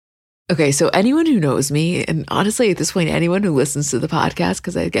Okay, so anyone who knows me, and honestly, at this point, anyone who listens to the podcast,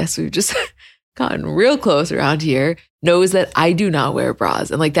 because I guess we've just gotten real close around here, knows that I do not wear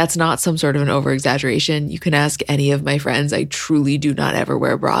bras. And like, that's not some sort of an over exaggeration. You can ask any of my friends. I truly do not ever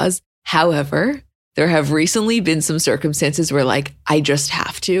wear bras. However, there have recently been some circumstances where like, I just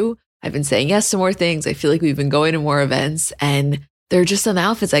have to. I've been saying yes to more things. I feel like we've been going to more events and there are just some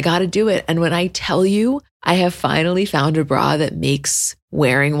outfits. I got to do it. And when I tell you, I have finally found a bra that makes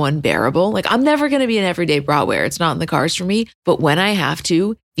wearing one bearable. Like I'm never going to be an everyday bra wearer. It's not in the cards for me. But when I have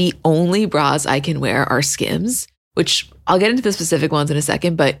to, the only bras I can wear are Skims, which I'll get into the specific ones in a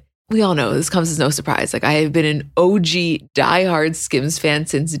second, but we all know this comes as no surprise. Like I have been an OG diehard Skims fan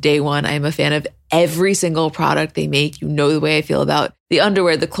since day one. I am a fan of every single product they make. You know the way I feel about the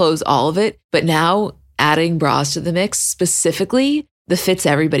underwear, the clothes, all of it. But now adding bras to the mix, specifically the Fits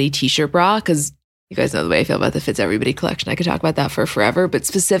Everybody t-shirt bra, because you guys know the way I feel about the Fits Everybody collection. I could talk about that for forever, but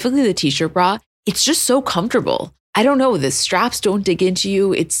specifically the t-shirt bra, it's just so comfortable. I don't know, the straps don't dig into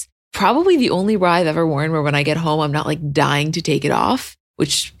you. It's probably the only bra I've ever worn where when I get home, I'm not like dying to take it off,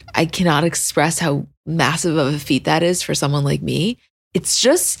 which I cannot express how massive of a feat that is for someone like me. It's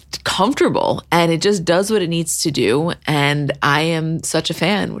just comfortable and it just does what it needs to do. And I am such a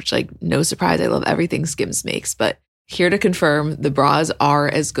fan, which like no surprise, I love everything Skims makes, but here to confirm the bras are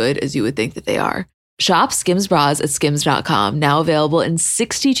as good as you would think that they are. Shop Skims bras at skims.com, now available in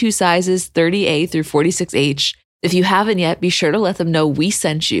 62 sizes, 30A through 46H. If you haven't yet, be sure to let them know we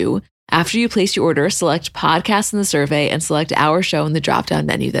sent you. After you place your order, select podcast in the survey and select our show in the drop-down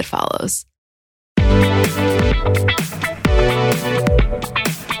menu that follows.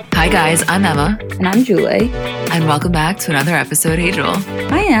 Hi guys, I'm Emma. And I'm Julie. And welcome back to another episode. Hey Joel.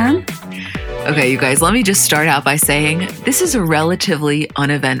 I am. Okay, you guys, let me just start out by saying this is a relatively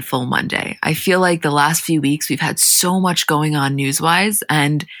uneventful Monday. I feel like the last few weeks we've had so much going on news-wise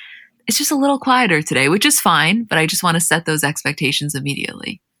and it's just a little quieter today, which is fine, but I just want to set those expectations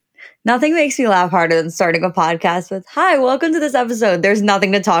immediately. Nothing makes me laugh harder than starting a podcast with, "Hi, welcome to this episode. There's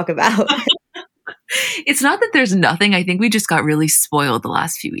nothing to talk about." It's not that there's nothing. I think we just got really spoiled the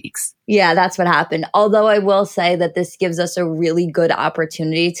last few weeks. Yeah, that's what happened. Although I will say that this gives us a really good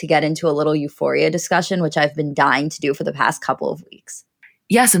opportunity to get into a little Euphoria discussion, which I've been dying to do for the past couple of weeks.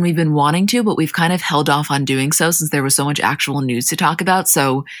 Yes, and we've been wanting to, but we've kind of held off on doing so since there was so much actual news to talk about.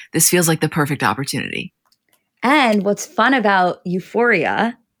 So this feels like the perfect opportunity. And what's fun about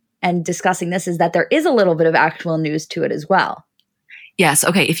Euphoria and discussing this is that there is a little bit of actual news to it as well. Yes.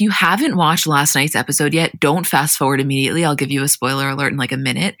 Okay. If you haven't watched last night's episode yet, don't fast forward immediately. I'll give you a spoiler alert in like a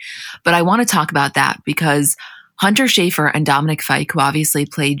minute. But I want to talk about that because Hunter Schafer and Dominic Fike, who obviously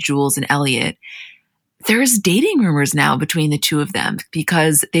played Jules and Elliot, there's dating rumors now between the two of them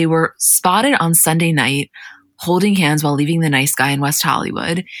because they were spotted on Sunday night holding hands while leaving the Nice Guy in West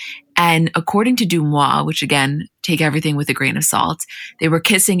Hollywood. And according to DeuxMoi, which again, take everything with a grain of salt, they were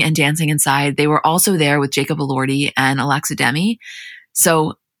kissing and dancing inside. They were also there with Jacob Elordi and Alexa Demi.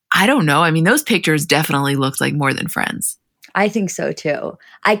 So I don't know. I mean, those pictures definitely looked like more than friends. I think so too.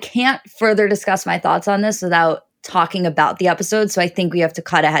 I can't further discuss my thoughts on this without talking about the episode. So I think we have to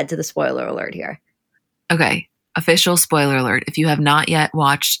cut ahead to the spoiler alert here. Okay. Official spoiler alert. If you have not yet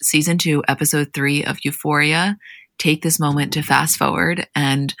watched season 2, episode 3 of Euphoria, take this moment to fast forward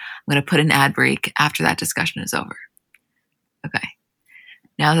and I'm going to put an ad break after that discussion is over. Okay.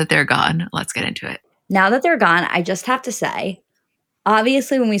 Now that they're gone, let's get into it. Now that they're gone, I just have to say,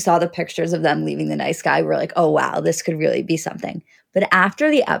 obviously, when we saw the pictures of them leaving the Nice Guy, we're like, oh, wow, this could really be something. But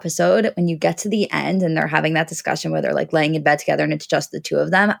after the episode, when you get to the end and they're having that discussion where they're like laying in bed together and it's just the two of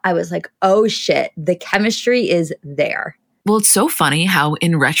them, I was like, oh, shit, the chemistry is there. Well, it's so funny how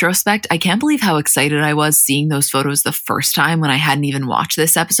in retrospect, I can't believe how excited I was seeing those photos the first time when I hadn't even watched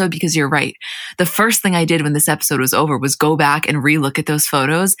this episode, because you're right. The first thing I did when this episode was over was go back and relook at those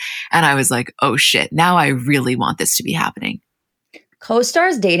photos. And I was like, oh, shit, now I really want this to be happening.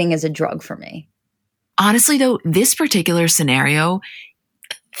 Co-stars dating is a drug for me. Honestly, though, this particular scenario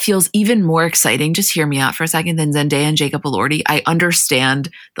feels even more exciting. Just hear me out for a second than Zendaya and Jacob Elordi. I understand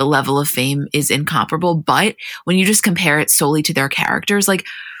the level of fame is incomparable, but when you just compare it solely to their characters, like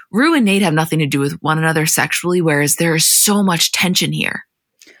Rue and Nate have nothing to do with one another sexually, whereas there is so much tension here.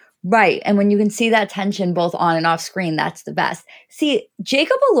 Right. And when you can see that tension both on and off screen, that's the best. See,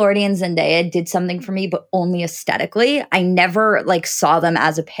 Jacob Elordi and Zendaya did something for me, but only aesthetically. I never saw them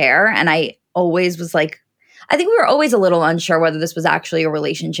as a pair. And I always was like, I think we were always a little unsure whether this was actually a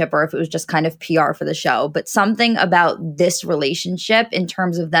relationship or if it was just kind of PR for the show. But something about this relationship in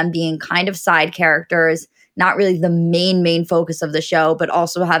terms of them being kind of side characters, not really the main focus of the show, but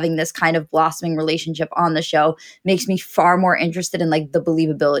also having this kind of blossoming relationship on the show makes me far more interested in like the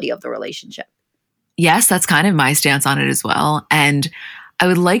believability of the relationship. Yes, that's kind of my stance on it as well. And I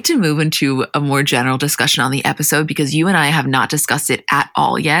would like to move into a more general discussion on the episode because you and I have not discussed it at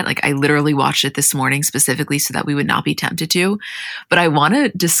all yet. Like I literally watched it this morning specifically so that we would not be tempted to. But I want to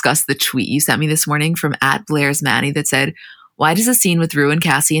discuss the tweet you sent me this morning from @BlairsMaddie that said, "Why does a scene with Rue and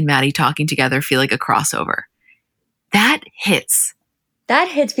Cassie and Maddie talking together feel like a crossover?" That hits. That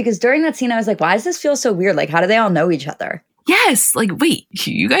hits because during that scene, I was like, why does this feel so weird? Like, how do they all know each other? Yes. Like, wait,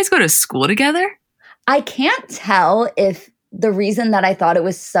 you guys go to school together? I can't tell if the reason that I thought it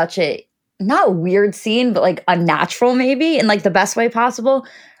was such a, not a weird scene, but like unnatural maybe in like the best way possible.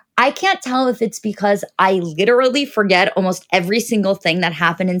 I can't tell if it's because I literally forget almost every single thing that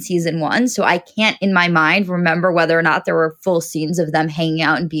happened in season 1. So I can't in my mind remember whether or not there were full scenes of them hanging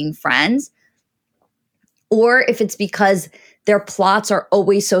out and being friends. Or if it's because their plots are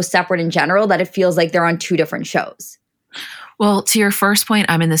always so separate in general that it feels like they're on 2 different shows. Well, to your first point,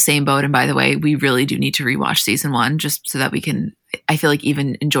 I'm in the same boat. And by the way, we really do need to rewatch season 1 just so that we can, I feel like,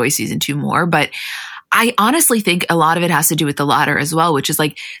 even enjoy season 2 more. But I honestly think a lot of it has to do with the latter as well, which is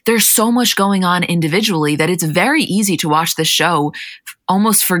like there's so much going on individually that it's very easy to watch this show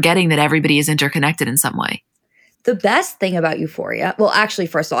almost forgetting that everybody is interconnected in some way. The best thing about Euphoria, well, actually,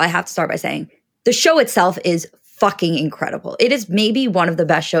 first of all, I have to start by saying the show itself is fucking incredible. It is maybe one of the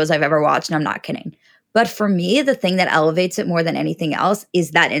best shows I've ever watched, and I'm not kidding. But for me, the thing that elevates it more than anything else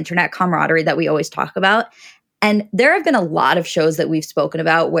is that internet camaraderie that we always talk about. And there have been a lot of shows that we've spoken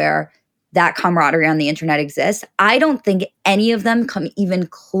about where that camaraderie on the internet exists. I don't think any of them come even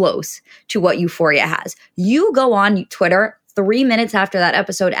close to what Euphoria has. You go on Twitter 3 minutes after that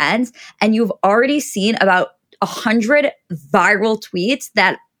episode ends, and you've already seen about 100 viral tweets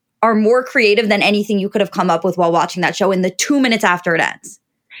that are more creative than anything you could have come up with while watching that show in the 2 minutes after it ends.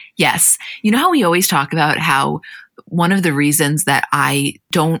 Yes. You know how we always talk about how one of the reasons that I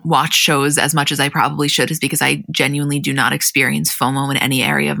don't watch shows as much as I probably should is because I genuinely do not experience FOMO in any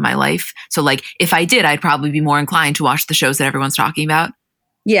area of my life. So like if I did, I'd probably be more inclined to watch the shows that everyone's talking about.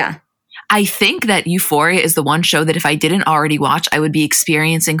 Yeah. I think that Euphoria is the one show that if I didn't already watch, I would be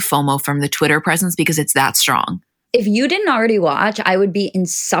experiencing FOMO from the Twitter presence because it's that strong. If you didn't already watch, I would be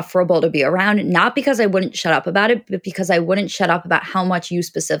insufferable to be around, not because I wouldn't shut up about it, but because I wouldn't shut up about how much you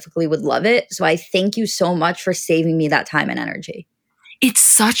specifically would love it. So I thank you so much for saving me that time and energy. It's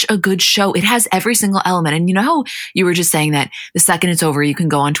such a good show. It has every single element. And you know how you were just saying that the second it's over, you can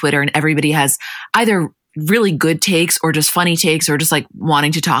go on Twitter and everybody has either really good takes or just funny takes or just like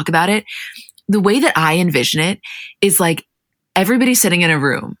wanting to talk about it. The way that I envision it is like everybody's sitting in a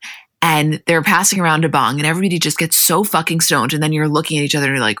room and they're passing around a bong and everybody just gets so fucking stoned. And then you're looking at each other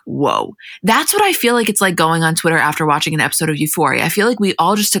and you're like, whoa. That's what I feel like it's like going on Twitter after watching an episode of Euphoria. I feel like we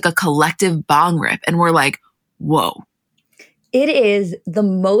all just took a collective bong rip and we're like, whoa. It is the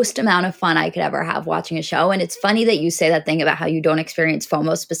most amount of fun I could ever have watching a show. And it's funny that you say that thing about how you don't experience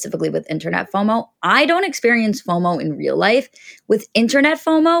FOMO specifically with internet FOMO. I don't experience FOMO in real life. With internet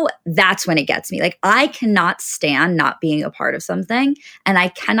FOMO, that's when it gets me. Like I cannot stand not being a part of something. And I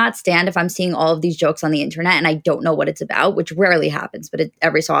cannot stand if I'm seeing all of these jokes on the internet and I don't know what it's about, which rarely happens, but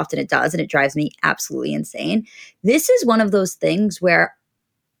every so often it does. And it drives me absolutely insane. This is one of those things where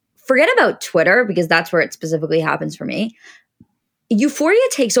forget about Twitter because that's where it specifically happens for me. Euphoria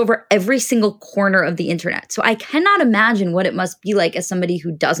takes over every single corner of the internet. So I cannot imagine what it must be like as somebody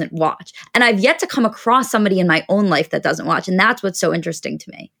who doesn't watch. And I've yet to come across somebody in my own life that doesn't watch. And that's what's so interesting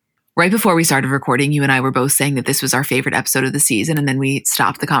to me. Right before we started recording, you and I were both saying that this was our favorite episode of the season. And then we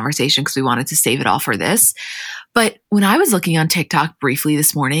stopped the conversation because we wanted to save it all for this. But when I was looking on TikTok briefly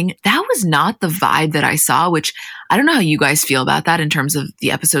this morning, that was not the vibe that I saw, which I don't know how you guys feel about that in terms of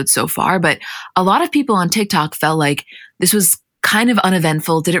the episode so far. But a lot of people on TikTok felt like this was kind of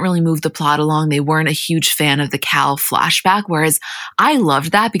uneventful, didn't really move the plot along. They weren't a huge fan of the Cal flashback, whereas I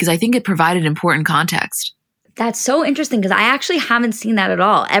loved that because I think it provided important context. That's so interesting because I actually haven't seen that at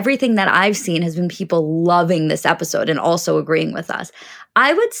all. Everything that I've seen has been people loving this episode and also agreeing with us.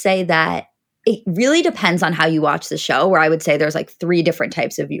 I would say that it really depends on how you watch the show, where I would say there's like 3 different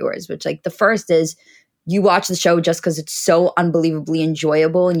types of viewers, which like the first is you watch the show just because it's so unbelievably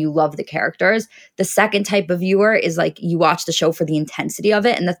enjoyable and you love the characters. The second type of viewer is like you watch the show for the intensity of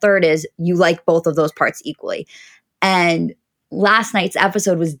it. And the third is you like both of those parts equally. And last night's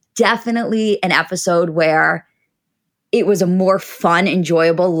episode was definitely an episode where it was a more fun,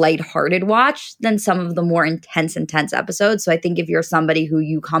 enjoyable, lighthearted watch than some of the more intense episodes. So I think if you're somebody who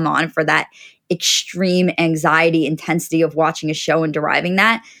you come on for that extreme anxiety, intensity of watching a show and deriving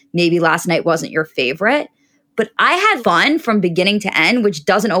that, maybe last night wasn't your favorite. But I had fun from beginning to end, which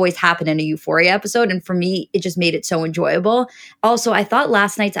doesn't always happen in a Euphoria episode. And for me, it just made it so enjoyable. Also, I thought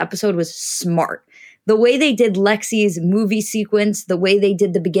last night's episode was smart. The way they did Lexi's movie sequence, the way they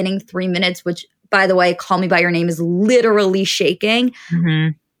did the beginning 3 minutes, which, by the way, Call Me By Your Name is literally shaking.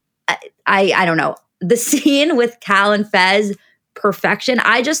 Mm-hmm. I don't know. The scene with Cal and Fez, perfection.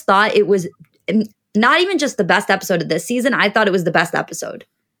 I just thought it was not even just the best episode of this season. I thought it was the best episode.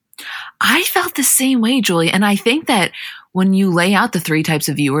 I felt the same way, Julie. And I think that when you lay out the 3 types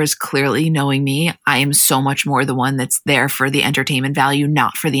of viewers, clearly knowing me, I am so much more the one that's there for the entertainment value,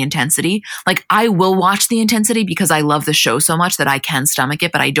 not for the intensity. Like, I will watch the intensity because I love the show so much that I can stomach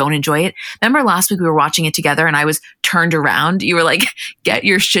it, but I don't enjoy it. Remember last week we were watching it together and I was turned around. You were like, get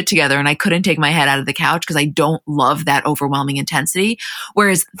your shit together. And I couldn't take my head out of the couch because I don't love that overwhelming intensity.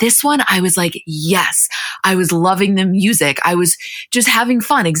 Whereas this one, I was like, yes, I was loving the music. I was just having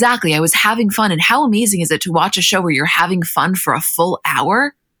fun. Exactly. I was having fun. And how amazing is it to watch a show where you're having fun for a full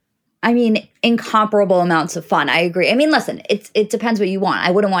hour? I mean, incomparable amounts of fun. I agree. I mean, listen, it depends what you want. I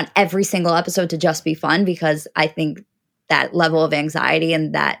wouldn't want every single episode to just be fun because I think that level of anxiety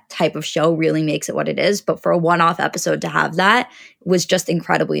and that type of show really makes it what it is. But for a one-off episode to have that was just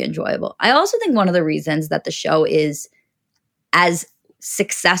incredibly enjoyable. I also think one of the reasons that the show is as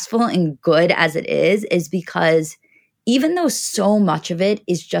successful and good as it is because even though so much of it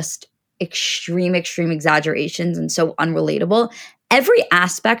is just extreme exaggerations and so unrelatable, every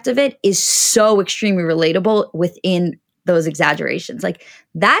aspect of it is so extremely relatable within those exaggerations. Like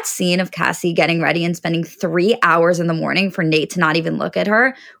that scene of Cassie getting ready and spending 3 hours in the morning for Nate to not even look at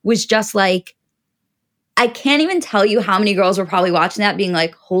her was just like, I can't even tell you how many girls were probably watching that being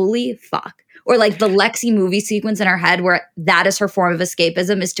like, holy fuck. Or like the Lexi movie sequence in her head where that is her form of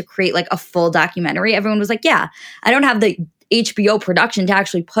escapism, is to create like a full documentary. Everyone was like, yeah, I don't have the HBO production to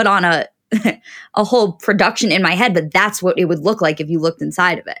actually put on a whole production in my head, but that's what it would look like if you looked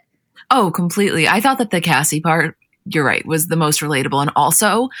inside of it. Oh, completely. I thought that the Cassie part, you're right, was the most relatable. And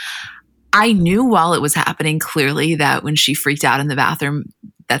also, I knew while it was happening clearly that when she freaked out in the bathroom,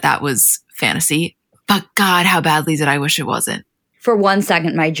 that was fantasy. But God, how badly did I wish it wasn't? For 1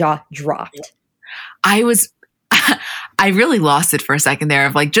 second, my jaw dropped. I really lost it for a second there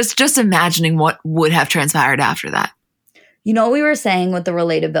of like, just imagining what would have transpired after that. You know what we were saying with the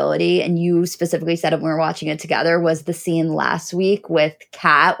relatability, and you specifically said it when we were watching it together, was the scene last week with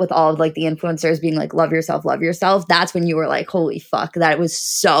Kat, with all of like the influencers being like, love yourself, love yourself. That's when you were like, holy fuck, that was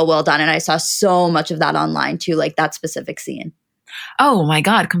so well done. And I saw so much of that online too, like that specific scene. Oh my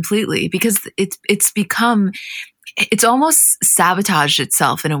God, completely. Because it's almost sabotaged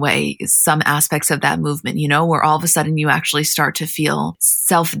itself in a way, some aspects of that movement, you know, where all of a sudden you actually start to feel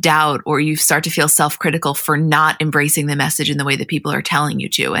self-doubt or you start to feel self-critical for not embracing the message in the way that people are telling you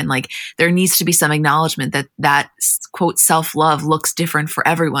to. And like, there needs to be some acknowledgement that quote, self-love looks different for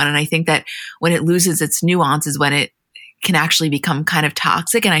everyone. And I think that when it loses its nuance is when it can actually become kind of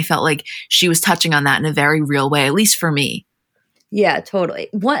toxic. And I felt like she was touching on that in a very real way, at least for me. Yeah, totally.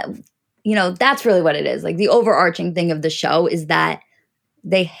 That's really what it is. Like the overarching thing of the show is that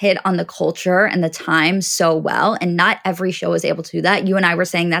they hit on the culture and the time so well. And not every show is able to do that. You and I were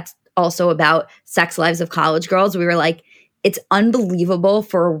saying that's also about Sex Lives of College Girls. We were like, it's unbelievable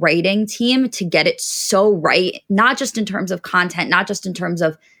for a writing team to get it so right, not just in terms of content, not just in terms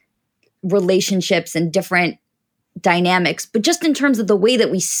of relationships and different dynamics, but just in terms of the way that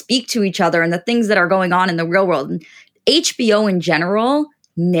we speak to each other and the things that are going on in the real world. And HBO in general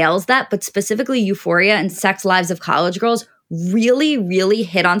nails that, but specifically Euphoria and Sex Lives of College Girls really, really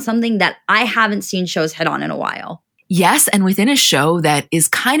hit on something that I haven't seen shows hit on in a while. Yes, and within a show that is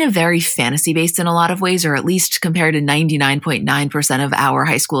kind of very fantasy-based in a lot of ways, or at least compared to 99.9% of our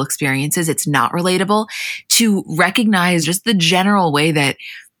high school experiences, it's not relatable. To recognize just the general way that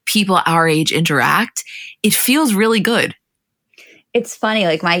people our age interact, it feels really good. It's funny,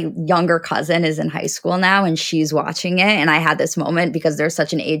 like my younger cousin is in high school now and she's watching it. And I had this moment because there's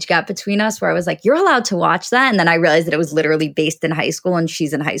such an age gap between us where I was like, you're allowed to watch that. And then I realized that it was literally based in high school and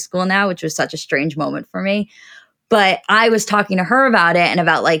she's in high school now, which was such a strange moment for me. But I was talking to her about it and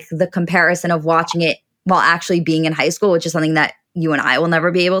about like the comparison of watching it while actually being in high school, which is something that you and I will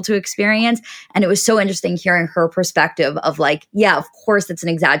never be able to experience. And it was so interesting hearing her perspective of like, yeah, of course it's an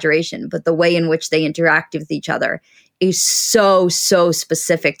exaggeration, but the way in which they interact with each other is so, so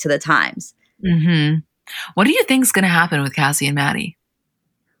specific to the times. Mm-hmm. What do you think is going to happen with Cassie and Maddie?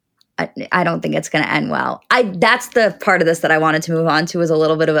 I don't think it's going to end well. That's the part of this that I wanted to move on to, is a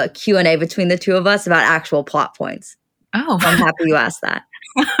little bit of a Q&A between the two of us about actual plot points. Oh. So I'm happy you asked that.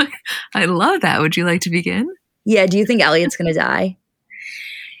 I love that. Would you like to begin? Yeah. Do you think Elliot's going to die?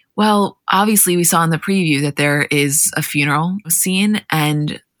 Well, obviously we saw in the preview that there is a funeral scene,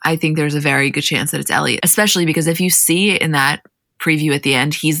 and I think there's a very good chance that it's Elliot, especially because if you see in that preview at the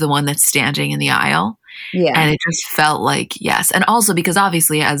end, he's the one that's standing in the aisle. Yeah. And it just felt like, yes. And also because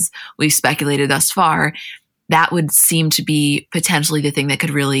obviously, as we've speculated thus far, that would seem to be potentially the thing that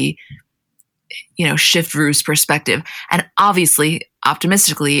could really, shift Rue's perspective. And obviously,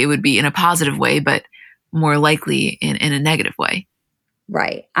 optimistically, it would be in a positive way, but more likely in a negative way.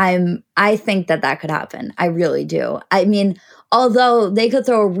 Right. I think that could happen. I really do. I mean, although they could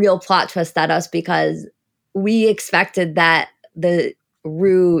throw a real plot twist at us because we expected that the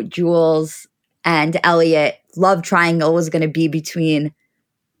Rue, Jules, and Elliot love triangle was going to be between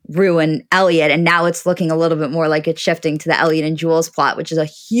Rue and Elliot, and now it's looking a little bit more like it's shifting to the Elliot and Jules plot, which is a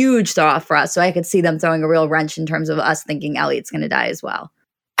huge throw off for us. So I could see them throwing a real wrench in terms of us thinking Elliot's going to die as well.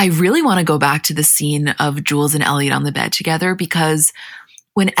 I really want to go back to the scene of Jules and Elliot on the bed together, because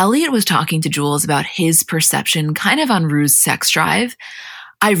when Elliot was talking to Jules about his perception kind of on Rue's sex drive,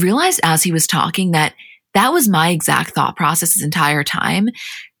 I realized as he was talking that was my exact thought process this entire time.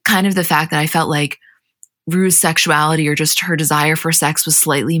 Kind of the fact that I felt like Rue's sexuality or just her desire for sex was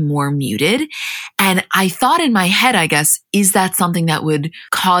slightly more muted. And I thought in my head, I guess, is that something that would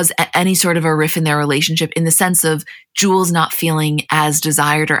cause any sort of a rift in their relationship in the sense of Jules not feeling as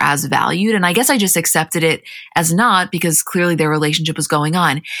desired or as valued? And I guess I just accepted it as not, because clearly their relationship was going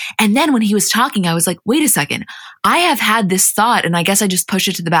on. And then when he was talking, I was like, wait a second, I have had this thought, and I guess I just pushed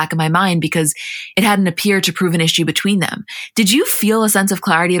it to the back of my mind because it hadn't appeared to prove an issue between them. Did you feel a sense of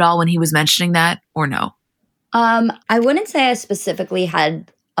clarity at all when he was mentioning that, or no? I wouldn't say I specifically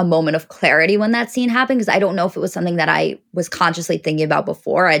had a moment of clarity when that scene happened, because I don't know if it was something that I was consciously thinking about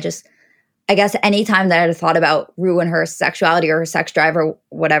before. I guess anytime that I had thought about Rue and her sexuality or her sex drive or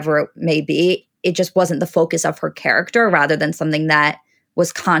whatever it may be, it just wasn't the focus of her character rather than something that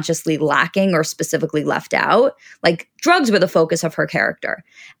was consciously lacking or specifically left out. Like drugs were the focus of her character.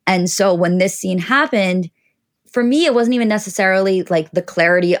 And so when this scene happened, for me, it wasn't even necessarily like the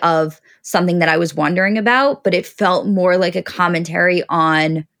clarity of something that I was wondering about, but it felt more like a commentary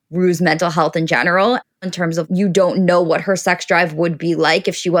on Rue's mental health in general, in terms of you don't know what her sex drive would be like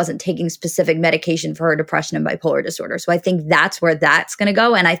if she wasn't taking specific medication for her depression and bipolar disorder. So I think that's where that's going to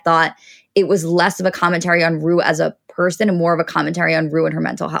go. And I thought it was less of a commentary on Rue as a person and more of a commentary on Rue and her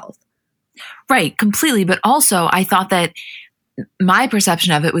mental health. Right, completely. But also I thought that my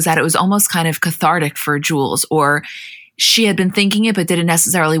perception of it was that it was almost kind of cathartic for Jules, or she had been thinking it but didn't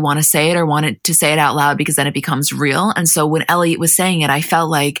necessarily want to say it or wanted to say it out loud because then it becomes real. And so when Elliot was saying it, I felt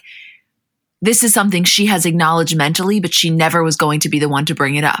like this is something she has acknowledged mentally, but she never was going to be the one to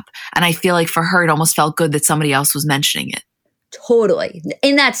bring it up. And I feel like for her, it almost felt good that somebody else was mentioning it. Totally.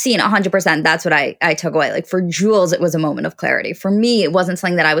 In that scene, 100%, that's what I took away. Like for Jules, it was a moment of clarity. For me, it wasn't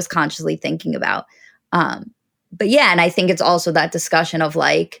something that I was consciously thinking about. But yeah, and I think it's also that discussion of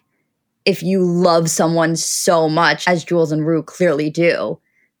like, if you love someone so much, as Jules and Rue clearly do,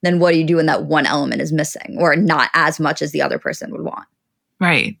 then what do you do when that one element is missing or not as much as the other person would want?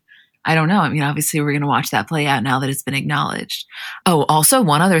 Right. I don't know. I mean, obviously, we're going to watch that play out now that it's been acknowledged. Oh, also,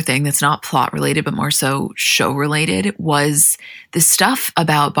 one other thing that's not plot related, but more so show related, was the stuff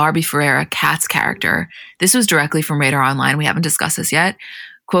about Barbie Ferreira, Kat's character. This was directly from Radar Online. We haven't discussed this yet.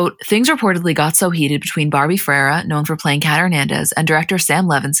 Quote, things reportedly got so heated between Barbie Ferreira, known for playing Kat Hernandez, and director Sam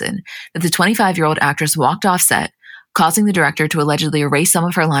Levinson that the 25-year-old actress walked off set, causing the director to allegedly erase some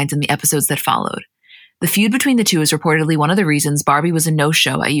of her lines in the episodes that followed. The feud between the two is reportedly one of the reasons Barbie was a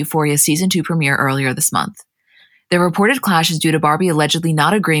no-show at Euphoria's Season 2 premiere earlier this month. The reported clash is due to Barbie allegedly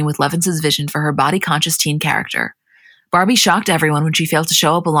not agreeing with Levinson's vision for her body-conscious teen character. Barbie shocked everyone when she failed to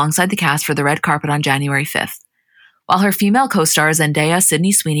show up alongside the cast for the red carpet on January 5th. While her female co-stars Zendaya,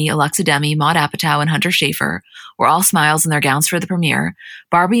 Sydney Sweeney, Alexa Demi, Maude Apatow, and Hunter Schafer were all smiles in their gowns for the premiere,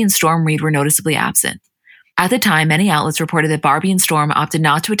 Barbie and Storm Reid were noticeably absent. At the time, many outlets reported that Barbie and Storm opted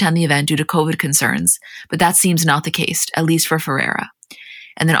not to attend the event due to COVID concerns, but that seems not the case, at least for Ferreira.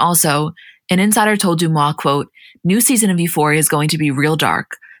 And then also, an insider told Dumois, quote, new season of Euphoria is going to be real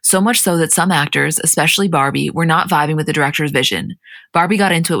dark, so much so that some actors, especially Barbie, were not vibing with the director's vision. Barbie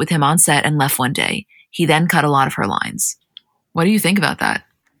got into it with him on set and left one day. He then cut a lot of her lines. What do you think about that?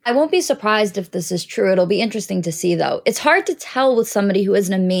 I won't be surprised if this is true. It'll be interesting to see, though. It's hard to tell with somebody who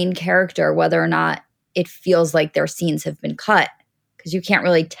isn't a main character whether or not it feels like their scenes have been cut, because you can't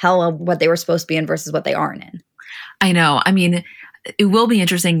really tell what they were supposed to be in versus what they aren't in. I know. I mean, it will be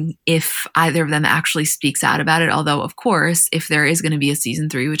interesting if either of them actually speaks out about it. Although, of course, if there is going to be a season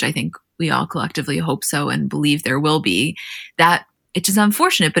 3, which I think we all collectively hope so and believe there will be, that it's just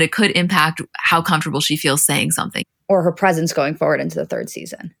unfortunate, but it could impact how comfortable she feels saying something. Or her presence going forward into the third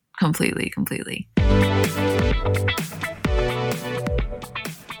season. Completely.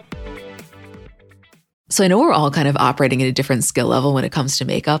 So I know we're all kind of operating at a different skill level when it comes to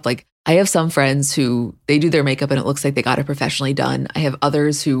makeup. Like I have some friends who they do their makeup and it looks like they got it professionally done. I have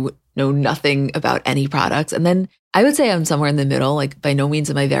others who know nothing about any products. And then I would say I'm somewhere in the middle. Like by no means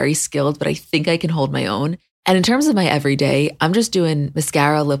am I very skilled, but I think I can hold my own. And in terms of my everyday, I'm just doing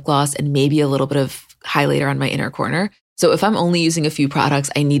mascara, lip gloss, and maybe a little bit of highlighter on my inner corner. So if I'm only using a few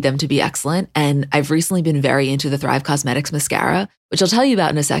products, I need them to be excellent. And I've recently been very into the Thrive Causemetics mascara, which I'll tell you about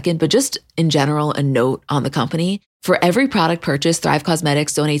in a second. But just in general, a note on the company. For every product purchase, Thrive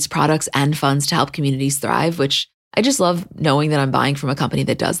Causemetics donates products and funds to help communities thrive, which I just love knowing that I'm buying from a company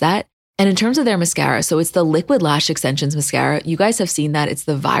that does that. And in terms of their mascara, so it's the Liquid Lash Extensions mascara. You guys have seen that. It's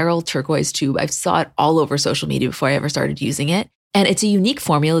the viral turquoise tube. I saw it all over social media before I ever started using it. And it's a unique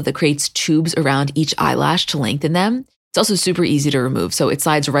formula that creates tubes around each eyelash to lengthen them. It's also super easy to remove. So it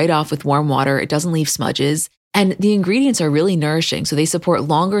slides right off with warm water. It doesn't leave smudges. And the ingredients are really nourishing. So they support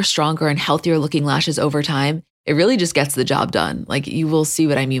longer, stronger, and healthier looking lashes over time. It really just gets the job done. Like you will see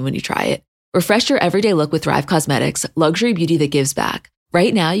what I mean when you try it. Refresh your everyday look with Thrive Causemetics, luxury beauty that gives back.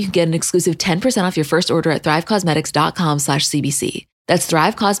 Right now, you can get an exclusive 10% off your first order at thrivecausemetics.com/CBC. That's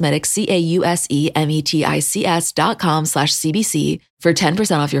Thrive Causemetics, CAUSEMETICS.com/CBC for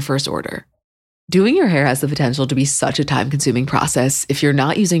 10% off your first order. Doing your hair has the potential to be such a time-consuming process if you're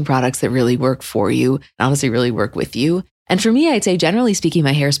not using products that really work for you and honestly really work with you. And for me, I'd say generally speaking,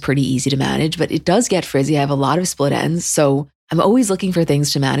 my hair is pretty easy to manage, but it does get frizzy. I have a lot of split ends, so I'm always looking for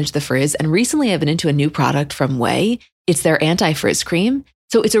things to manage the frizz. And recently I've been into a new product from Ouai. It's their anti-frizz cream.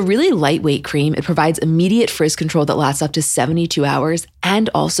 So it's a really lightweight cream. It provides immediate frizz control that lasts up to 72 hours and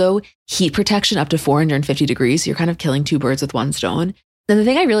also heat protection up to 450 degrees. So you're kind of killing two birds with one stone. And the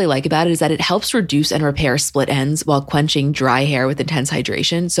thing I really like about it is that it helps reduce and repair split ends while quenching dry hair with intense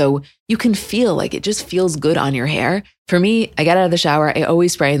hydration. So you can feel like it just feels good on your hair. For me, I get out of the shower, I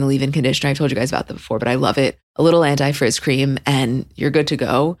always spray in the leave-in conditioner. I've told you guys about that before, but I love it. A little anti-frizz cream and you're good to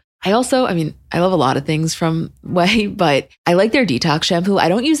go. I love a lot of things from Ouai, but I like their detox shampoo. I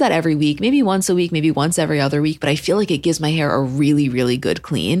don't use that every week, maybe once a week, maybe once every other week, but I feel like it gives my hair a really, really good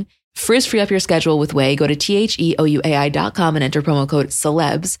clean. Frizz free up your schedule with Ouai. Go to THEOUAI.com and enter promo code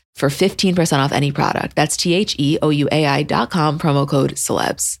CELEBS for 15% off any product. That's THEOUAI.com, promo code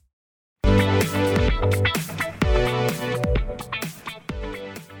CELEBS.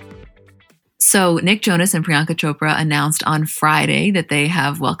 So Nick Jonas and Priyanka Chopra announced on Friday that they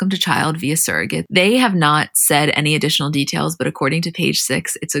have welcomed a child via surrogate. They have not said any additional details, but according to Page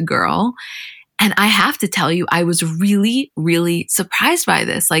Six, it's a girl. And I have to tell you, I was really, really surprised by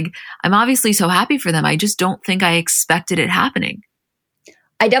this. Like, I'm obviously so happy for them. I just don't think I expected it happening.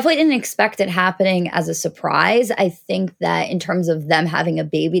 I definitely didn't expect it happening as a surprise. I think that in terms of them having a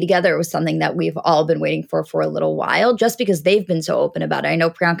baby together, it was something that we've all been waiting for a little while, just because they've been so open about it. I know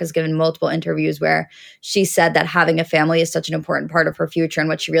Priyanka's given multiple interviews where she said that having a family is such an important part of her future and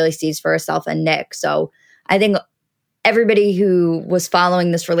what she really sees for herself and Nick. So I think everybody who was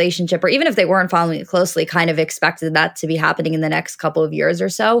following this relationship, or even if they weren't following it closely, kind of expected that to be happening in the next couple of years or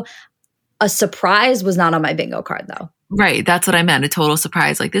so. A surprise was not on my bingo card, though. Right. That's what I meant. A total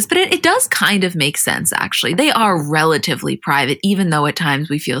surprise like this. But it does kind of make sense, actually. They are relatively private, even though at times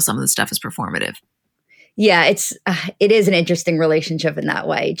we feel some of the stuff is performative. Yeah, it is an interesting relationship in that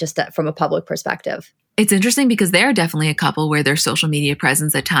way, just from a public perspective. It's interesting because they're definitely a couple where their social media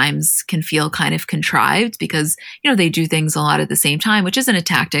presence at times can feel kind of contrived because, they do things a lot at the same time, which isn't a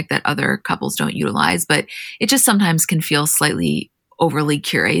tactic that other couples don't utilize, but it just sometimes can feel slightly overly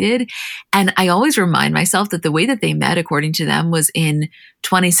curated. And I always remind myself that the way that they met, according to them, was in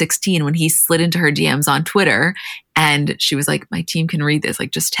 2016 when he slid into her DMs on Twitter and she was like, my team can read this, like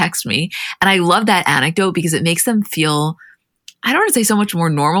just text me. And I love that anecdote because it makes them feel, I don't want to say so much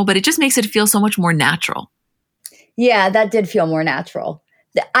more normal, but it just makes it feel so much more natural. Yeah, that did feel more natural.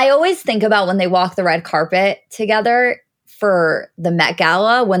 I always think about when they walk the red carpet together for the Met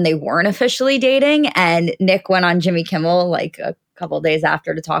Gala when they weren't officially dating, and Nick went on Jimmy Kimmel like a couple of days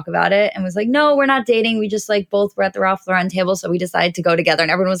after to talk about it and was like, no, we're not dating. We just both were at the Ralph Lauren table. So we decided to go together. And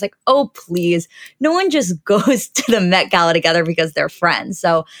everyone was like, oh, please. No one just goes to the Met Gala together because they're friends.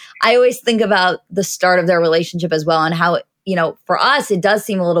 So I always think about the start of their relationship as well and how, for us, it does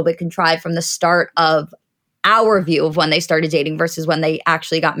seem a little bit contrived from the start of our view of when they started dating versus when they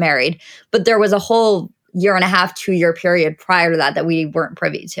actually got married. But there was a whole 1.5, 2-year period prior to that we weren't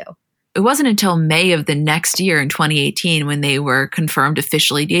privy to. It wasn't until May of the next year in 2018 when they were confirmed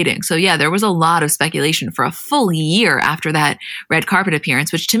officially dating. So yeah, there was a lot of speculation for a full year after that red carpet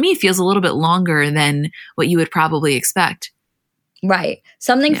appearance, which to me feels a little bit longer than what you would probably expect. Right.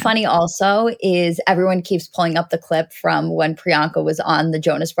 Something Yeah. funny also is everyone keeps pulling up the clip from when Priyanka was on the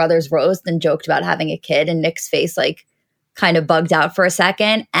Jonas Brothers roast and joked about having a kid, and Nick's face like kind of bugged out for a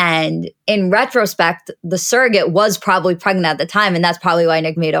second. And in retrospect, the surrogate was probably pregnant at the time. And that's probably why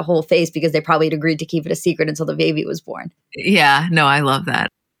Nick made a whole face, because they probably had agreed to keep it a secret until the baby was born. Yeah, no, I love that.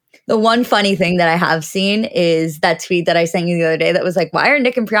 The one funny thing that I have seen is that tweet that I sent you the other day that was like, why are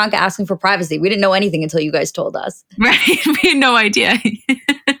Nick and Priyanka asking for privacy? We didn't know anything until you guys told us. Right. We had no idea.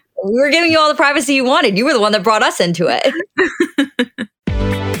 We were giving you all the privacy you wanted. You were the one that brought us into it.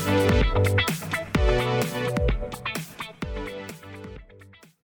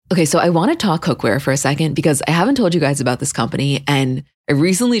 Okay, so I want to talk cookware for a second because I haven't told you guys about this company, and I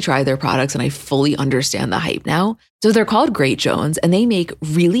recently tried their products and I fully understand the hype now. So they're called Great Jones, and they make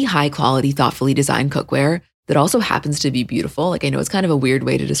really high quality, thoughtfully designed cookware that also happens to be beautiful. Like, I know it's kind of a weird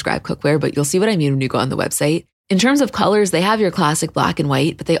way to describe cookware, but you'll see what I mean when you go on the website. In terms of colors, they have your classic black and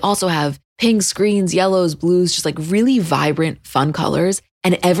white, but they also have pinks, greens, yellows, blues, just like really vibrant, fun colors.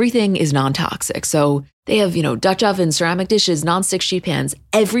 And everything is non-toxic. So they have, Dutch ovens, ceramic dishes, non-stick sheet pans.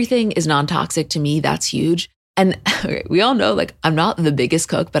 Everything is non-toxic. To me, that's huge. And we all know, like, I'm not the biggest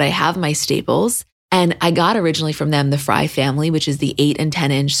cook, but I have my staples. And I got originally from them the Fry family, which is the 8 and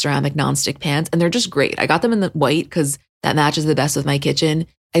 10 inch ceramic non-stick pans. And they're just great. I got them in the white because that matches the best with my kitchen.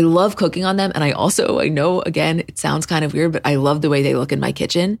 I love cooking on them. And I know, again, it sounds kind of weird, but I love the way they look in my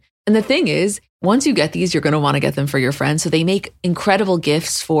kitchen. And the thing is, once you get these, you're going to want to get them for your friends. So they make incredible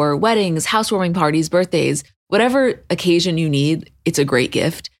gifts for weddings, housewarming parties, birthdays, whatever occasion you need. It's a great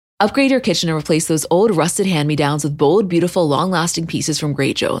gift. Upgrade your kitchen and replace those old rusted hand-me-downs with bold, beautiful, long-lasting pieces from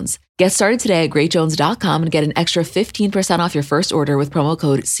Great Jones. Get started today at greatjones.com and get an extra 15% off your first order with promo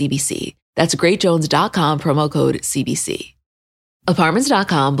code CBC. That's greatjones.com, promo code CBC.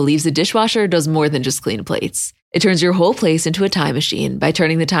 Apartments.com believes a dishwasher does more than just clean plates. It turns your whole place into a time machine by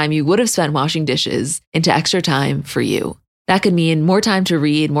turning the time you would have spent washing dishes into extra time for you. That could mean more time to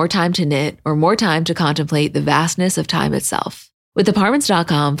read, more time to knit, or more time to contemplate the vastness of time itself. With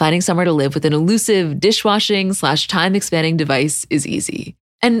Apartments.com, finding somewhere to live with an elusive dishwashing/time-expanding device is easy.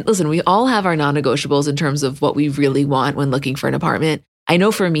 And listen, we all have our non-negotiables in terms of what we really want when looking for an apartment. I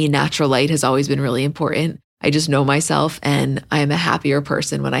know for me, natural light has always been really important. I just know myself, and I am a happier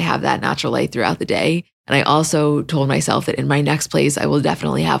person when I have that natural light throughout the day. And I also told myself that in my next place, I will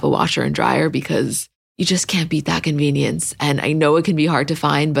definitely have a washer and dryer because you just can't beat that convenience. And I know it can be hard to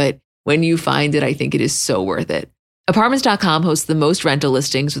find, but when you find it, I think it is so worth it. Apartments.com hosts the most rental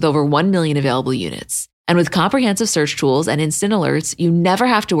listings with over 1 million available units. And with comprehensive search tools and instant alerts, you never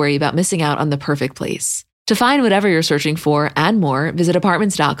have to worry about missing out on the perfect place. To find whatever you're searching for and more, visit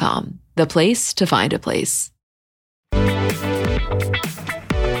Apartments.com, the place to find a place.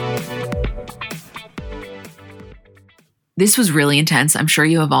 This was really intense. I'm sure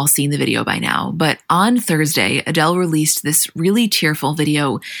you have all seen the video by now. But on Thursday, Adele released this really tearful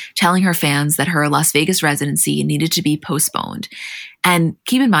video telling her fans that her Las Vegas residency needed to be postponed. And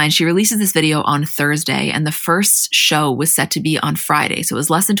keep in mind, she releases this video on Thursday, and the first show was set to be on Friday. So it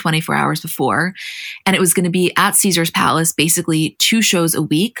was less than 24 hours before. And it was going to be at Caesars Palace, basically 2 shows a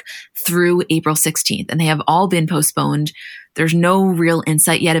week through April 16th. And they have all been postponed. There's no real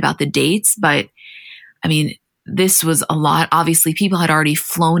insight yet about the dates, but I mean, this was a lot. Obviously, people had already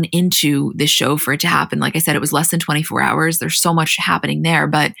flown into this show for it to happen. Like I said, it was less than 24 hours. There's so much happening there.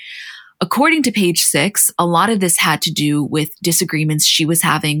 But according to Page Six, a lot of this had to do with disagreements she was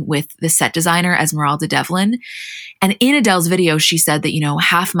having with the set designer, Esmeralda Devlin. And in Adele's video, she said that,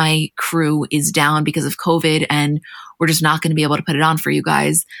 half my crew is down because of COVID and we're just not going to be able to put it on for you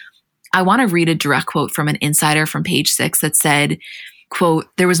guys. I want to read a direct quote from an insider from Page Six that said, quote,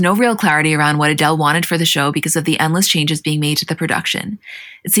 "There was no real clarity around what Adele wanted for the show because of the endless changes being made to the production.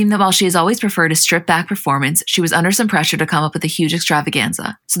 It seemed that while she has always preferred a stripped-back performance, she was under some pressure to come up with a huge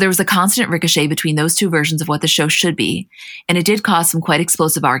extravaganza. So there was a constant ricochet between those two versions of what the show should be, and it did cause some quite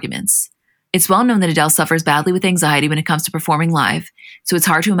explosive arguments. It's well known that Adele suffers badly with anxiety when it comes to performing live, so it's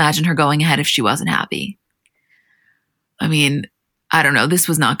hard to imagine her going ahead if she wasn't happy." I mean, I don't know. This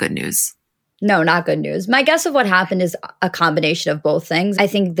was not good news. No, not good news. My guess of what happened is a combination of both things. I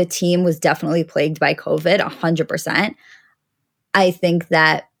think the team was definitely plagued by COVID, 100%. I think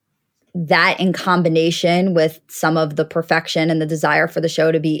that in combination with some of the perfection and the desire for the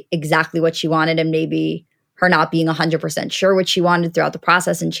show to be exactly what she wanted, and maybe her not being 100% sure what she wanted throughout the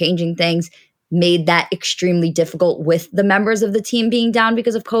process and changing things, made that extremely difficult with the members of the team being down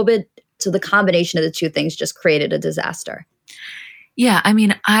because of COVID. So the combination of the two things just created a disaster. Yeah, I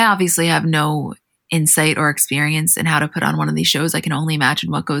mean, I obviously have no insight or experience in how to put on one of these shows. I can only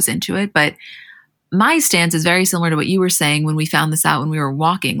imagine what goes into it. But my stance is very similar to what you were saying when we found this out when we were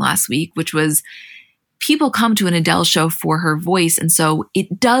walking last week, which was people come to an Adele show for her voice. And so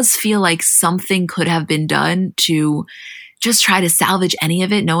it does feel like something could have been done to just try to salvage any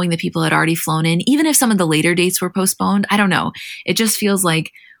of it, knowing that people had already flown in, even if some of the later dates were postponed. I don't know. It just feels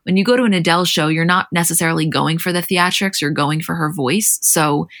like when you go to an Adele show, you're not necessarily going for the theatrics, you're going for her voice.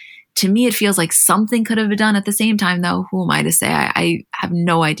 So to me, it feels like something could have been done. At the same time, though, who am I to say? I have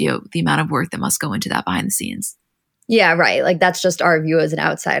no idea the amount of work that must go into that behind the scenes. Yeah, right. Like that's just our view as an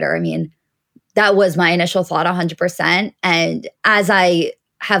outsider. I mean, that was my initial thought 100%. And as I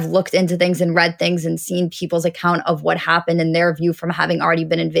have looked into things and read things and seen people's account of what happened in their view from having already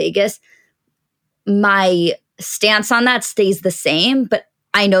been in Vegas, my stance on that stays the same. But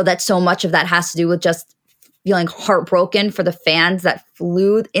I know that so much of that has to do with just feeling heartbroken for the fans that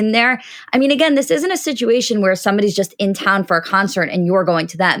flew in there. I mean, again, this isn't a situation where somebody's just in town for a concert and you're going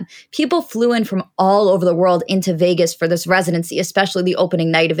to them. People flew in from all over the world into Vegas for this residency, especially the opening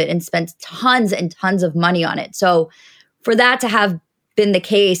night of it, and spent tons and tons of money on it. So for that to have been the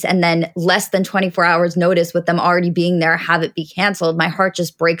case and then less than 24 hours notice with them already being there, have it be canceled, my heart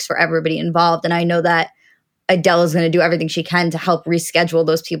just breaks for everybody involved. And I know that Adele is going to do everything she can to help reschedule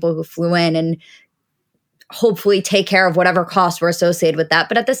those people who flew in and hopefully take care of whatever costs were associated with that.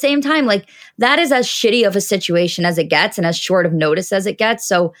 But at the same time, like that is as shitty of a situation as it gets and as short of notice as it gets.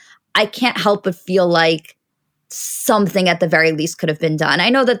 So I can't help but feel like something at the very least could have been done. I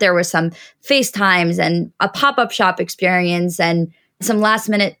know that there was some FaceTimes and a pop-up shop experience and some last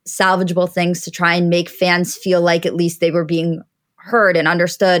minute salvageable things to try and make fans feel like at least they were being heard and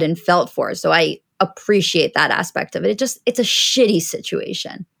understood and felt for. So I appreciate that aspect of it. It's a shitty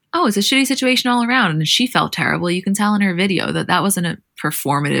situation. Oh, it's a shitty situation all around. And she felt terrible. You can tell in her video that wasn't a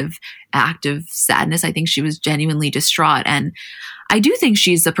performative act of sadness. I think she was genuinely distraught. And I do think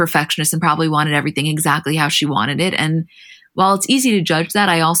she's a perfectionist and probably wanted everything exactly how she wanted it. And while it's easy to judge that,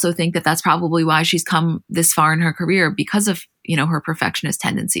 I also think that that's probably why she's come this far in her career, because of, her perfectionist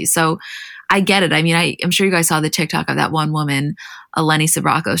tendencies. So I get it. I mean, I'm sure you guys saw the TikTok of that one woman, Eleni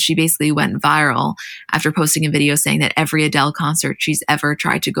Sabrakos. She basically went viral after posting a video saying that every Adele concert she's ever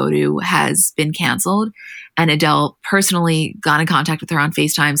tried to go to has been canceled. And Adele personally got in contact with her on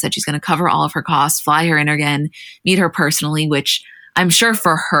FaceTime, said she's going to cover all of her costs, fly her in again, meet her personally, which I'm sure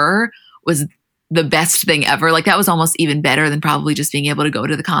for her was the best thing ever. Like that was almost even better than probably just being able to go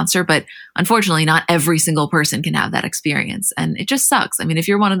to the concert. But unfortunately, not every single person can have that experience. And it just sucks. I mean, if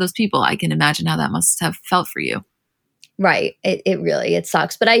you're one of those people, I can imagine how that must have felt for you. Right. It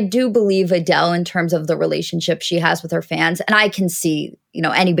sucks. But I do believe Adele in terms of the relationship she has with her fans. And I can see,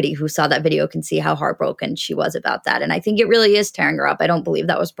 anybody who saw that video can see how heartbroken she was about that. And I think it really is tearing her up. I don't believe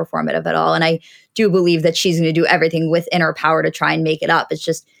that was performative at all. And I do believe that she's going to do everything within her power to try and make it up. It's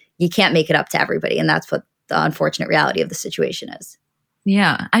just, you can't make it up to everybody. And that's what the unfortunate reality of the situation is.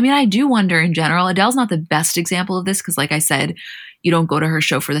 Yeah. I mean, I do wonder in general, Adele's not the best example of this because like I said, you don't go to her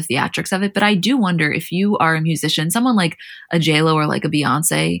show for the theatrics of it. But I do wonder if you are a musician, someone like a J-Lo or like a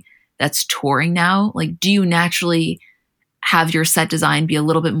Beyonce that's touring now, like do you naturally have your set design be a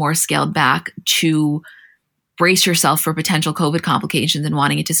little bit more scaled back to brace yourself for potential COVID complications and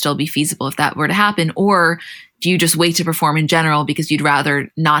wanting it to still be feasible if that were to happen? Or do you just wait to perform in general because you'd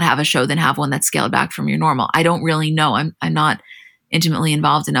rather not have a show than have one that's scaled back from your normal? I don't really know. I'm not intimately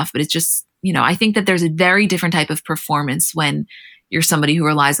involved enough, but it's just, I think that there's a very different type of performance when you're somebody who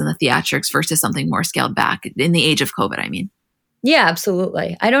relies on the theatrics versus something more scaled back in the age of COVID, I mean. Yeah,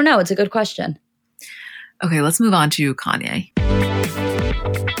 absolutely. I don't know. It's a good question. Okay, let's move on to Kanye.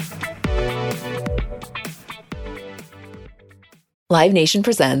 Live Nation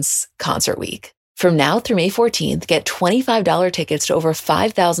presents Concert Week. From now through May 14th, get $25 tickets to over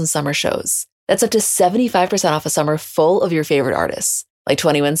 5,000 summer shows. That's up to 75% off a summer full of your favorite artists, like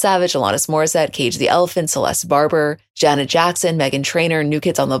 21 Savage, Alanis Morissette, Cage the Elephant, Celeste Barber, Janet Jackson, Meghan Trainor, New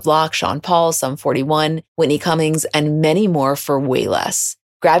Kids on the Block, Sean Paul, Sum 41, Whitney Cummings, and many more for way less.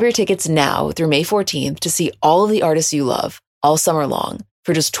 Grab your tickets now through May 14th to see all of the artists you love all summer long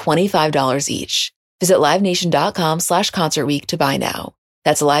for just $25 each. Visit livenation.com/Concert Week to buy now.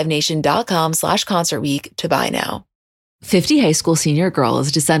 That's livenation.com/Concert Week to buy now. 50 high school senior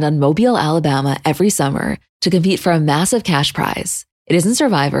girls descend on Mobile, Alabama every summer to compete for a massive cash prize. It isn't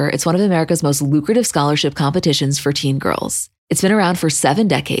Survivor, it's one of America's most lucrative scholarship competitions for teen girls. It's been around for 7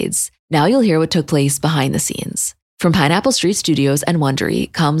 decades. Now you'll hear what took place behind the scenes. From Pineapple Street Studios and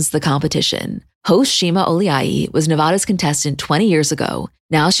Wondery comes The Competition. Host Shima Oliai was Nevada's contestant 20 years ago.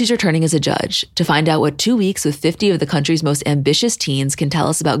 Now she's returning as a judge to find out what 2 weeks with 50 of the country's most ambitious teens can tell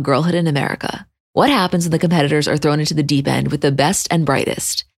us about girlhood in America. What happens when the competitors are thrown into the deep end with the best and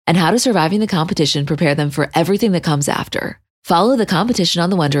brightest? and how does surviving the competition prepare them for everything that comes after. Follow The Competition on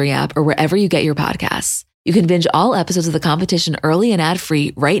the Wondery app or wherever you get your podcasts. You can binge all episodes of The Competition early and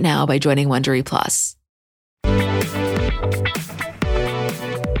ad-free right now by joining Wondery Plus.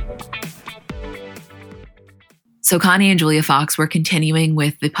 So Kanye and Julia Fox were continuing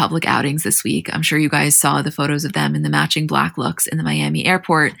with the public outings this week. I'm sure you guys saw the photos of them in the matching black looks in the Miami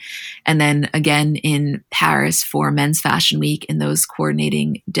airport, and then again in Paris for Men's Fashion Week in those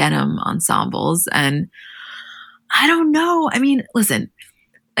coordinating denim ensembles. And I don't know. I mean, listen,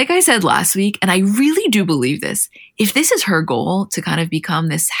 like I said last week, and I really do believe this, if this is her goal to kind of become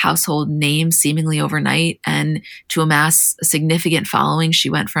this household name seemingly overnight and to amass a significant following, she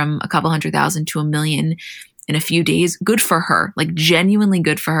went from a couple 100,000 to 1 million in a few days. Good for her, like genuinely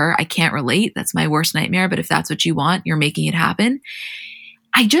good for her. I can't relate. That's my worst nightmare. But if that's what you want, you're making it happen.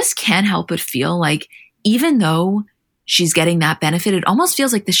 I just can't help but feel like even though she's getting that benefit, it almost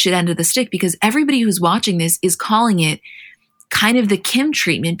feels like the shit end of the stick, because everybody who's watching this is calling it kind of the Kim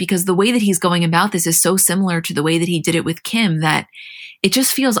treatment, because the way that he's going about this is so similar to the way that he did it with Kim that it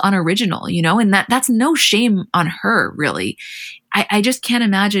just feels unoriginal, you know, and that's no shame on her, really. I just can't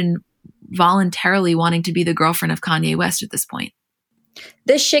imagine voluntarily wanting to be the girlfriend of Kanye West at this point.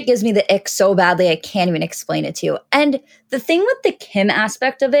 This shit gives me the ick so badly, I can't even explain it to you. And the thing with the Kim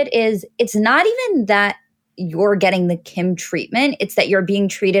aspect of it is it's not even that you're getting the Kim treatment, it's that you're being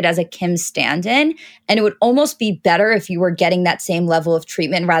treated as a Kim stand-in. And it would almost be better if you were getting that same level of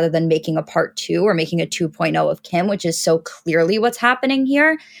treatment rather than making a part 2 or making a 2.0 of Kim, which is so clearly what's happening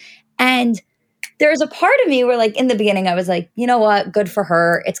here. And there's a part of me where, like, in the beginning, I was like, you know what, good for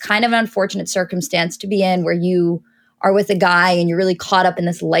her. It's kind of an unfortunate circumstance to be in where you are with a guy and you're really caught up in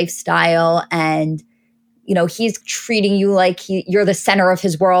this lifestyle and, you know, he's treating you like you're the center of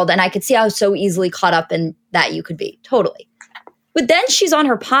his world. And I could see how so easily caught up in that you could be. Totally. But then she's on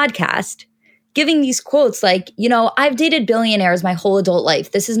her podcast giving these quotes like, you know, I've dated billionaires my whole adult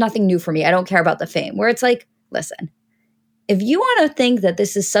life. This is nothing new for me. I don't care about the fame. Where it's like, listen, if you want to think that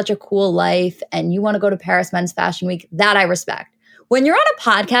this is such a cool life and you want to go to Paris Men's Fashion Week, that I respect. When you're on a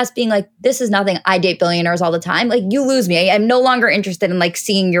podcast being like, this is nothing, I date billionaires all the time, like, you lose me. I'm no longer interested in, like,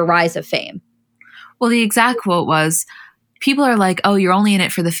 seeing your rise of fame. Well, the exact quote was, people are like, oh, you're only in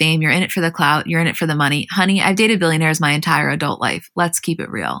it for the fame, you're in it for the clout, you're in it for the money. Honey, I've dated billionaires my entire adult life. Let's keep it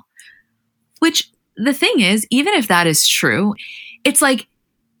real. Which, the thing is, even if that is true, it's like,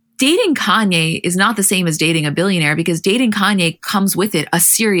 dating Kanye is not the same as dating a billionaire, because dating Kanye comes with it a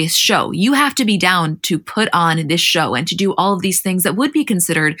serious show. You have to be down to put on this show and to do all of these things that would be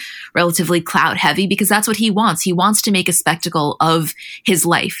considered relatively clout heavy, because that's what he wants. He wants to make a spectacle of his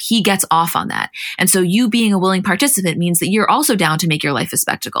life. He gets off on that. And so you being a willing participant means that you're also down to make your life a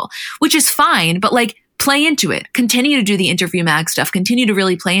spectacle, which is fine, but like, play into it. Continue to do the interview mag stuff. Continue to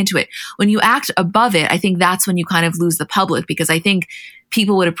really play into it. When you act above it, I think that's when you kind of lose the public, because I think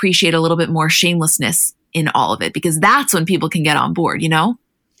people would appreciate a little bit more shamelessness in all of it, because that's when people can get on board, you know?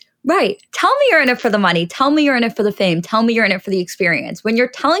 Right. Tell me you're in it for the money. Tell me you're in it for the fame. Tell me you're in it for the experience. When you're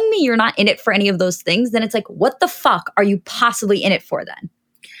telling me you're not in it for any of those things, then it's like, what the fuck are you possibly in it for then?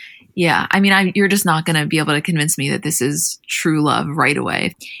 Yeah. I mean, you're just not going to be able to convince me that this is true love right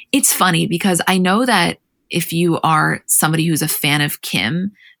away. It's funny because I know that if you are somebody who's a fan of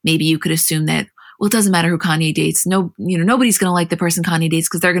Kim, maybe you could assume that, well, it doesn't matter who Kanye dates. No, you know, nobody's going to like the person Kanye dates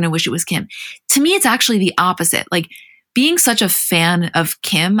because they're going to wish it was Kim. To me, it's actually the opposite. Like, being such a fan of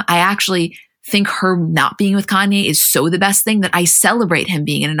Kim, I actually think her not being with Kanye is so the best thing that I celebrate him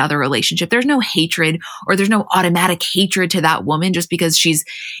being in another relationship. There's no hatred, or there's no automatic hatred to that woman just because she's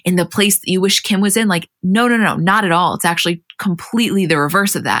in the place that you wish Kim was in. Like, no, not at all. It's actually completely the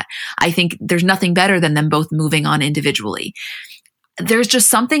reverse of that. I think there's nothing better than them both moving on individually. There's just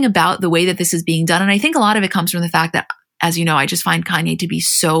something about the way that this is being done. And I think a lot of it comes from the fact that, as you know, I just find Kanye to be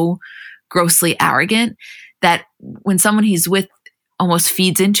so grossly arrogant that when someone he's with almost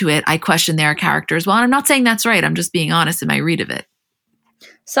feeds into it, I question their character as well. And I'm not saying that's right. I'm just being honest in my read of it.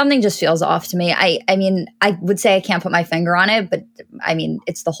 Something just feels off to me. I mean, I would say I can't put my finger on it, but I mean,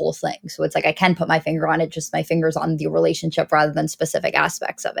 it's the whole thing. So it's like, I can put my finger on it, just my finger's on the relationship rather than specific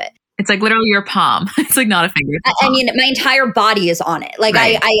aspects of it. It's like literally your palm. It's like not a finger. I mean, my entire body is on it. Like,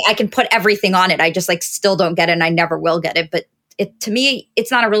 right. I can put everything on it. I just like still don't get it, and I never will get it. But to me,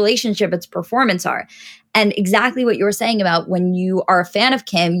 it's not a relationship, it's performance art. And exactly what you were saying about when you are a fan of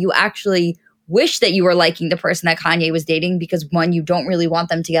Kim, you actually wish that you were liking the person that Kanye was dating, because one, you don't really want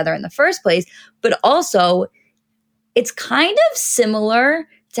them together in the first place, but also it's kind of similar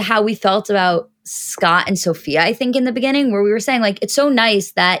to how we felt about Scott and Sophia, I think, in the beginning, where we were saying, like, it's so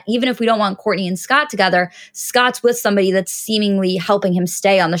nice that even if we don't want Courtney and Scott together, Scott's with somebody that's seemingly helping him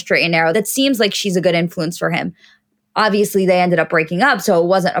stay on the straight and narrow. That seems like she's a good influence for him. Obviously, they ended up breaking up, so it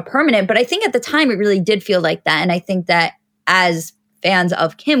wasn't a permanent. But I think at the time, it really did feel like that. And I think that as fans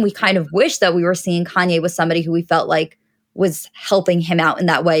of Kim, we kind of wish that we were seeing Kanye with somebody who we felt like was helping him out in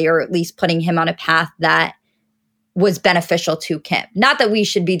that way, or at least putting him on a path that was beneficial to Kim. Not that we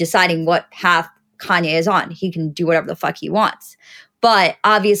should be deciding what path Kanye is on. He can do whatever the fuck he wants. But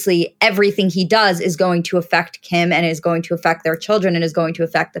obviously, everything he does is going to affect Kim and is going to affect their children and is going to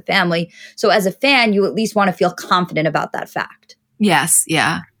affect the family. So as a fan, you at least want to feel confident about that fact. Yes.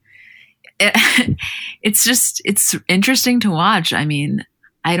 Yeah. It's interesting to watch. I mean,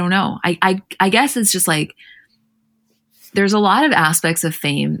 I don't know. I guess it's just like, there's a lot of aspects of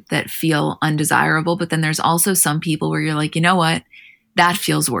fame that feel undesirable, but then there's also some people where you're like, you know what? That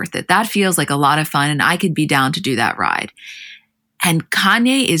feels worth it. That feels like a lot of fun, and I could be down to do that ride. And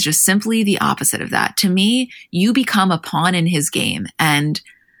Kanye is just simply the opposite of that. To me, you become a pawn in his game. And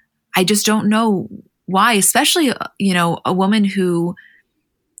I just don't know why, especially, you know, a woman who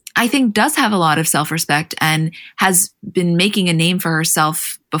I think does have a lot of self-respect and has been making a name for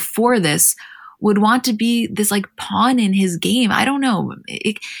herself before this, would want to be this like pawn in his game. I don't know.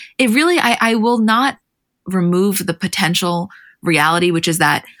 It really, I will not remove the potential reality, which is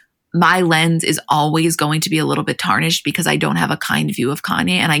that my lens is always going to be a little bit tarnished because I don't have a kind view of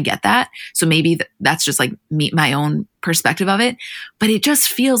Kanye, and I get that. So maybe that's just like my own perspective of it. But it just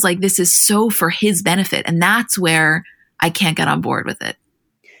feels like this is so for his benefit. And that's where I can't get on board with it.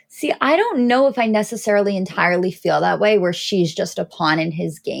 See, I don't know if I necessarily entirely feel that way, where she's just a pawn in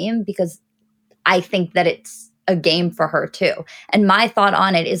his game, because I think that it's a game for her too. And my thought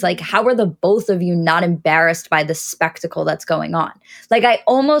on it is like, how are the both of you not embarrassed by the spectacle that's going on? Like, I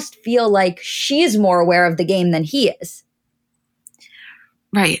almost feel like she's more aware of the game than he is.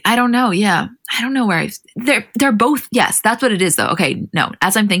 Right. I don't know. Yeah. I don't know where they're both. Yes, that's what it is though. Okay. No,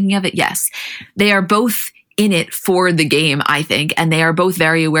 as I'm thinking of it, yes, they are both in it for the game, I think. And they are both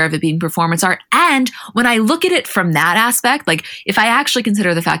very aware of it being performance art. And when I look at it from that aspect, like if I actually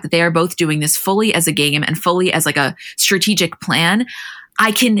consider the fact that they are both doing this fully as a game and fully as like a strategic plan,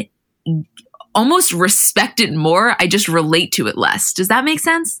 I can almost respect it more. I just relate to it less. Does that make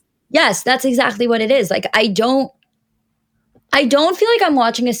sense? Yes, that's exactly what it is. Like, I don't feel like I'm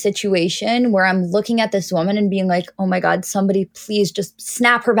watching a situation where I'm looking at this woman and being like, oh my God, somebody please just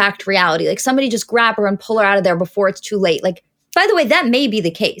snap her back to reality. Like, somebody just grab her and pull her out of there before it's too late. Like, by the way, that may be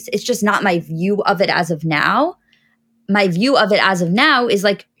the case. It's just not my view of it as of now. My view of it as of now is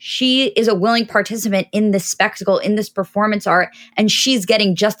like, she is a willing participant in this spectacle, in this performance art, and she's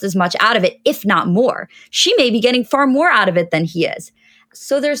getting just as much out of it, if not more. She may be getting far more out of it than he is.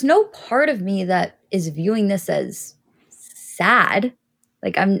 So there's no part of me that is viewing this as sad.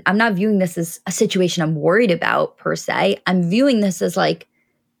 Like, I'm not viewing this as a situation I'm worried about per se. I'm viewing this as like,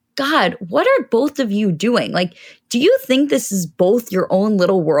 God, what are both of you doing? Like, do you think this is both your own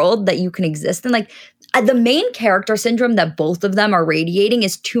little world that you can exist in? Like, the main character syndrome that both of them are radiating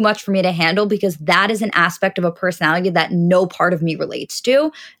is too much for me to handle, because that is an aspect of a personality that no part of me relates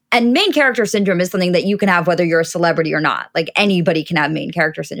to. And main character syndrome is something that you can have whether you're a celebrity or not. Like, anybody can have main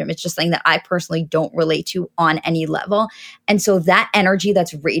character syndrome. It's just something that I personally don't relate to on any level. And so that energy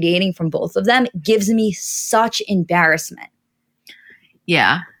that's radiating from both of them gives me such embarrassment.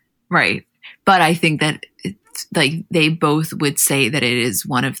 Yeah, right. But I think that it's like they both would say that it is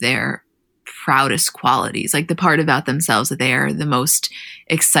one of their proudest qualities, like the part about themselves that they are the most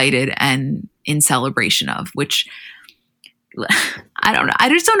excited and in celebration of, which I don't know. I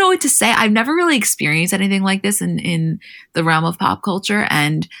just don't know what to say. I've never really experienced anything like this in the realm of pop culture.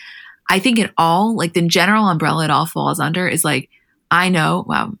 And I think it all, like the general umbrella it all falls under is like, I know,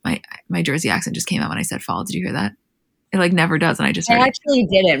 wow, my Jersey accent just came out when I said fall. Did you hear that? It like never does. And I just heard I actually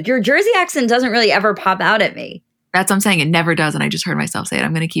didn't. Your Jersey accent doesn't really ever pop out at me. That's what I'm saying. It never does. And I just heard myself say it.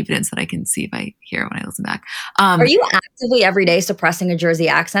 I'm going to keep it in so that I can see if I hear it when I listen back. Are you actively every day suppressing a Jersey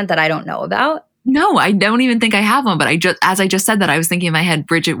accent that I don't know about? No, I don't even think I have one. But as I just said that, I was thinking in my head,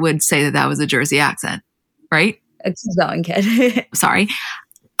 Bridget would say that was a Jersey accent, right? Keep going, kid. Sorry.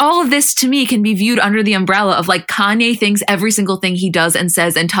 All of this to me can be viewed under the umbrella of like Kanye thinks every single thing he does and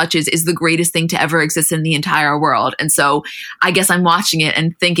says and touches is the greatest thing to ever exist in the entire world. And so I guess I'm watching it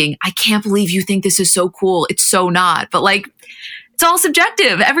and thinking, I can't believe you think this is so cool. It's so not. But like, it's all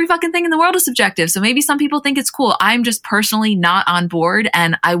subjective. Every fucking thing in the world is subjective. So maybe some people think it's cool. I'm just personally not on board.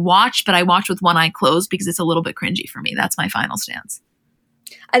 And I watch with one eye closed because it's a little bit cringy for me. That's my final stance.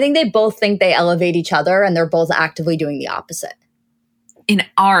 I think they both think they elevate each other and they're both actively doing the opposite. in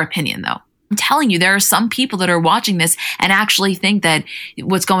our opinion, though. I'm telling you, there are some people that are watching this and actually think that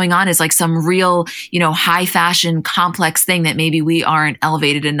what's going on is like some real, high fashion complex thing that maybe we aren't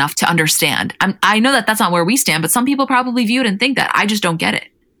elevated enough to understand. I know that that's not where we stand, but some people probably view it and think that. I just don't get it.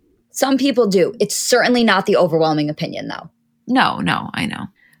 Some people do. It's certainly not the overwhelming opinion, though. No, I know.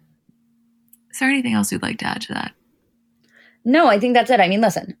 Is there anything else you'd like to add to that? No, I think that's it. I mean,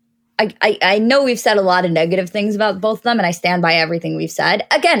 listen, I know we've said a lot of negative things about both of them, and I stand by everything we've said.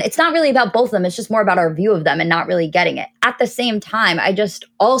 Again, it's not really about both of them. It's just more about our view of them and not really getting it. At the same time, I just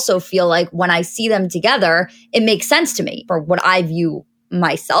also feel like when I see them together, it makes sense to me for what I view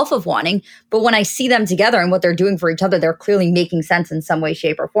myself of wanting. But when I see them together and what they're doing for each other, they're clearly making sense in some way,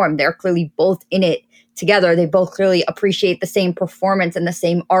 shape, or form. They're clearly both in it together. They both clearly appreciate the same performance and the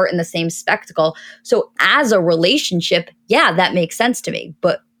same art and the same spectacle. So as a relationship, yeah, that makes sense to me.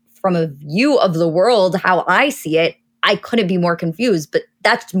 But from a view of the world, how I see it, I couldn't be more confused. But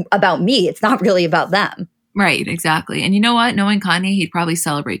that's about me. It's not really about them. Right, exactly. And you know what? Knowing Kanye, he'd probably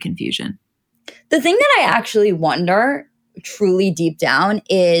celebrate confusion. The thing that I actually wonder truly deep down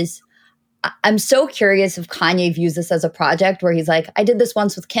is I'm so curious if Kanye views this as a project where he's like, I did this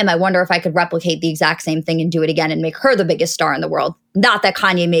once with Kim. I wonder if I could replicate the exact same thing and do it again and make her the biggest star in the world. Not that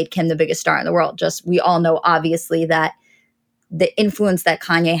Kanye made Kim the biggest star in the world. Just we all know, obviously, that the influence that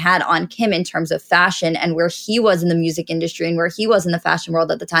Kanye had on Kim in terms of fashion and where he was in the music industry and where he was in the fashion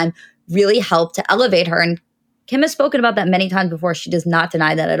world at the time really helped to elevate her. And Kim has spoken about that many times before. She does not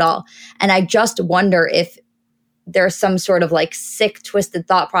deny that at all. And I just wonder if there's some sort of like sick, twisted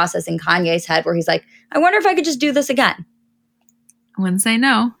thought process in Kanye's head where he's like, I wonder if I could just do this again. I wouldn't say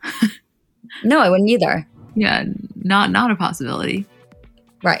no. No, I wouldn't either. Yeah, not a possibility.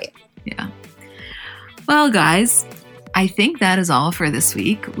 Right. Yeah. Well, guys, I think that is all for this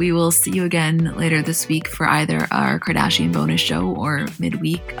week. We will see you again later this week for either our Kardashian bonus show or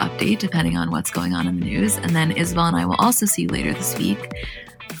midweek update, depending on what's going on in the news. And then Isabel and I will also see you later this week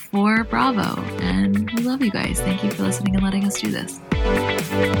for Bravo. And we love you guys. Thank you for listening and letting us do this.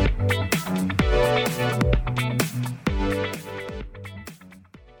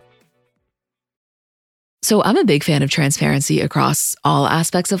 So I'm a big fan of transparency across all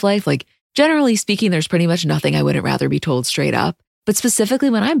aspects of life. Like, generally speaking, there's pretty much nothing I wouldn't rather be told straight up. But specifically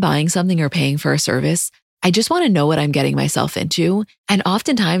when I'm buying something or paying for a service, I just want to know what I'm getting myself into. And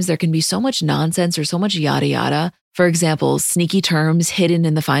oftentimes there can be so much nonsense or so much yada yada. For example, sneaky terms hidden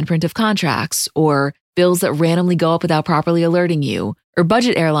in the fine print of contracts, or bills that randomly go up without properly alerting you, or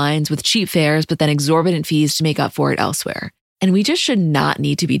budget airlines with cheap fares but then exorbitant fees to make up for it elsewhere. And we just should not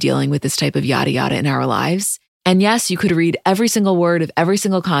need to be dealing with this type of yada yada in our lives. And yes, you could read every single word of every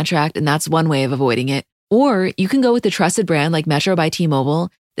single contract, and that's one way of avoiding it. Or you can go with the trusted brand like Metro by T-Mobile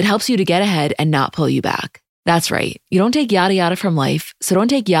that helps you to get ahead and not pull you back. That's right. You don't take yada yada from life, so don't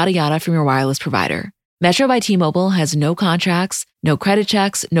take yada yada from your wireless provider. Metro by T-Mobile has no contracts, no credit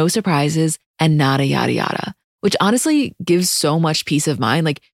checks, no surprises, and nada yada yada, which honestly gives so much peace of mind.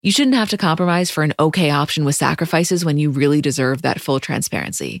 Like, you shouldn't have to compromise for an okay option with sacrifices when you really deserve that full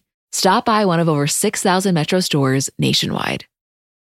transparency. Stop by one of over 6,000 Metro stores nationwide.